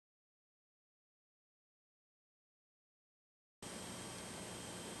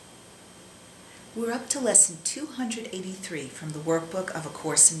We're up to Lesson 283 from the Workbook of A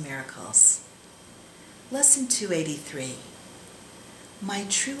Course in Miracles. Lesson 283. My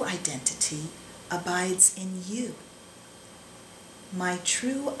true identity abides in you. My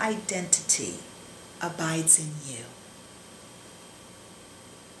true identity abides in you.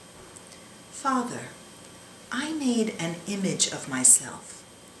 Father, I made an image of myself,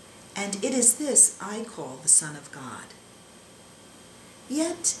 and it is this I call the Son of God.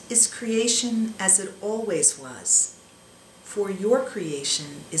 Yet is creation as it always was, for your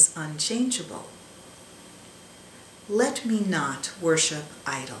creation is unchangeable. Let me not worship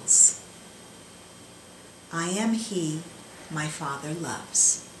idols. I am he my Father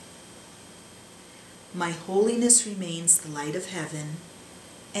loves. My holiness remains the light of heaven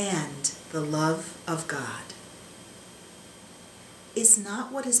and the love of God. Is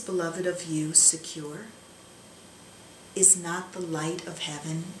not what is beloved of you secure? Is not the light of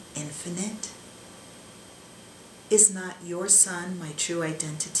heaven infinite? Is not your Son my true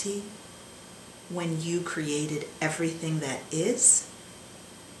identity when you created everything that is?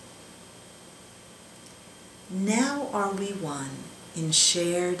 Now are we one in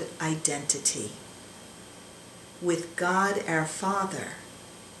shared identity, with God our Father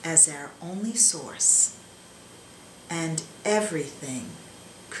as our only source, and everything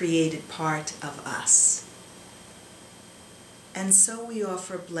created part of us. And so we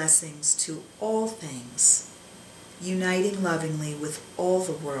offer blessings to all things, uniting lovingly with all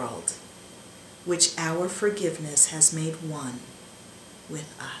the world, which our forgiveness has made one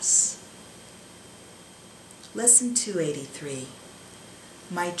with us. Lesson 283.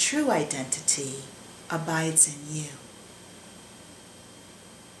 My true identity abides in you.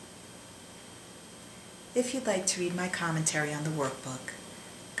 If you'd like to read my commentary on the workbook,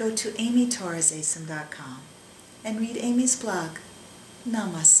 go to amytorresasm.com and read Amy's blog.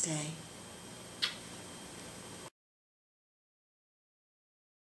 Namaste.